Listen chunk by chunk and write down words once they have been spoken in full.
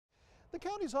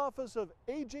County's Office of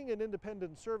Aging and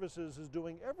Independent Services is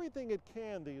doing everything it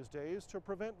can these days to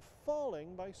prevent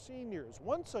falling by seniors.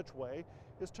 One such way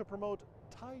is to promote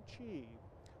Tai Chi.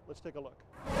 Let's take a look.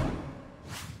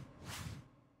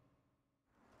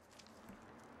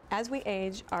 As we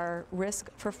age, our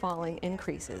risk for falling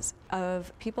increases.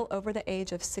 Of people over the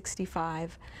age of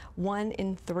 65, 1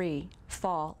 in 3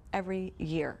 fall every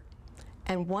year.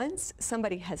 And once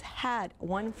somebody has had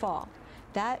one fall,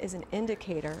 that is an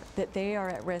indicator that they are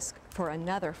at risk for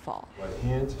another fall. Right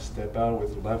hand, step out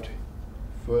with left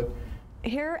foot.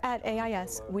 Here at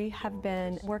AIS, we have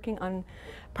been working on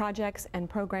projects and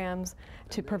programs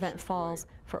to prevent falls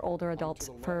for older adults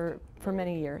for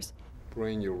many years.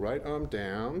 Bring your right arm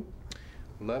down.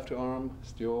 Left arm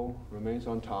still remains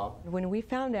on top. When we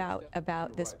found out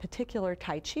about this particular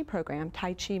Tai Chi program,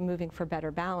 Tai Chi Moving for Better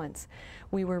Balance,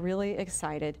 we were really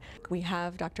excited. We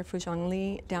have Dr. Fuzhong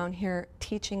Li down here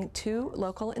teaching 2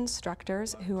 local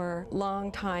instructors who are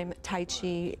longtime Tai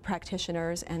Chi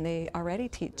practitioners, and they already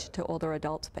teach to older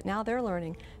adults, but now they're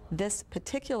learning this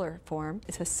particular form.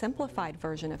 It's a simplified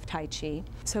version of Tai Chi,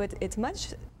 so it's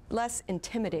much less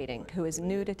intimidating who is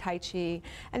new to Tai Chi,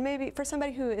 and maybe for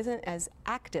somebody who isn't as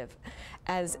active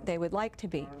as they would like to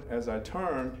be. As I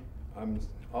turn, I'm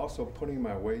also putting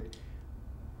my weight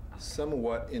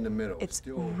somewhat in the middle. It's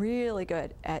really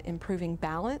good at improving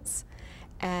balance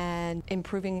and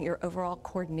improving your overall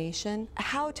coordination,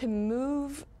 how to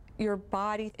move your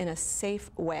body in a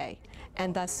safe way,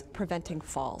 and thus preventing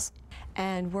falls.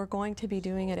 And we're going to be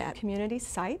doing it at community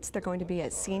sites. They're going to be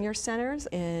at senior centers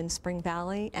in Spring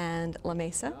Valley and La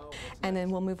Mesa, and then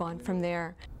we'll move on from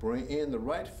there. Bring in the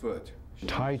right foot.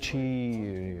 Tai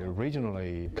Chi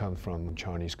originally comes from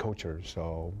Chinese culture,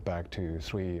 so back to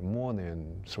more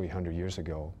than 300 years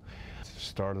ago.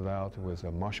 Started out with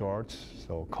martial arts,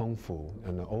 so Kung Fu,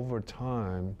 and over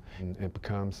time it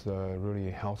becomes a really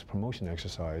health promotion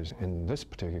exercise. In this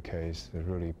particular case, it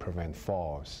really prevent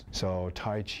falls. So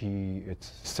Tai Chi,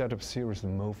 it's a set of series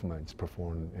of movements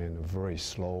performed in a very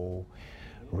slow,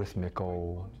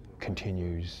 rhythmical,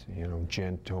 continuous,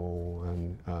 gentle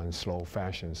and slow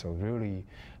fashion. So it really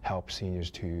helps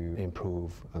seniors to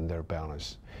improve on their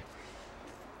balance.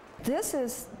 This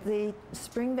is the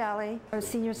Spring Valley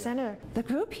Senior Center. The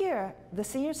group here, the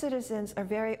senior citizens, are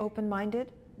very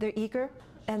open-minded, they're eager,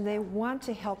 and they want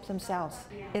to help themselves.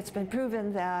 It's been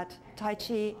proven that Tai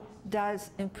Chi does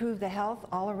improve the health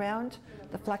all around,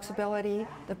 the flexibility,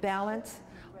 the balance,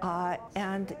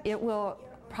 and it will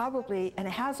probably, and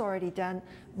it has already done,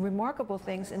 remarkable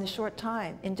things in a short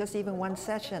time, in just even one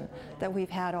session that we've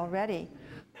had already.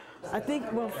 I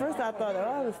think, well, first I thought,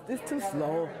 oh, it's too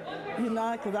slow,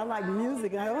 because I like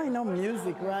music, and I only know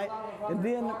music, right? And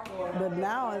then, but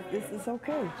now it's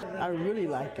okay. I really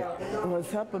like it. Well,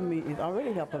 it's helping me, it's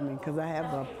already helping me, because I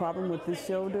have a problem with this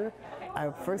shoulder.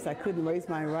 First I couldn't raise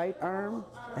my right arm,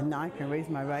 and now I can raise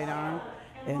my right arm.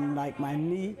 And like my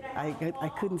knee,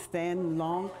 I couldn't stand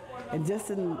long. And just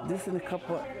in a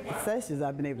couple of sessions,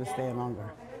 I've been able to stand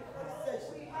longer.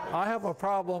 I have a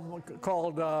problem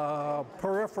called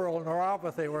peripheral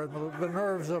neuropathy, where the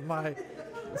nerves of my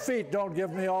feet don't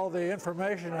give me all the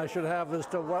information I should have as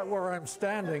to where I'm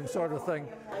standing, sort of thing.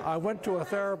 I went to a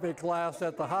therapy class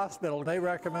at the hospital. They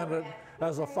recommended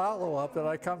as a follow-up that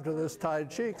I come to this Tai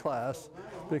Chi class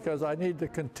because I need to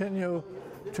continue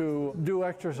to do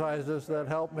exercises that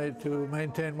help me to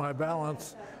maintain my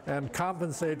balance and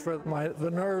compensate for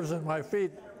the nerves in my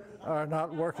feet are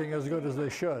not working as good as they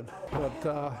should. But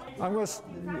I'm going to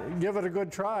give it a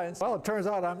good try. Well, it turns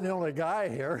out I'm the only guy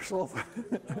here, so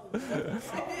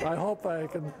I hope I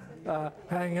can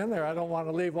hang in there. I don't want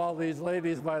to leave all these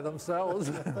ladies by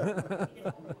themselves.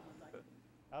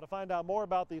 Now, to find out more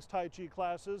about these Tai Chi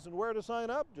classes and where to sign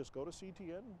up, just go to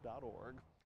ctn.org.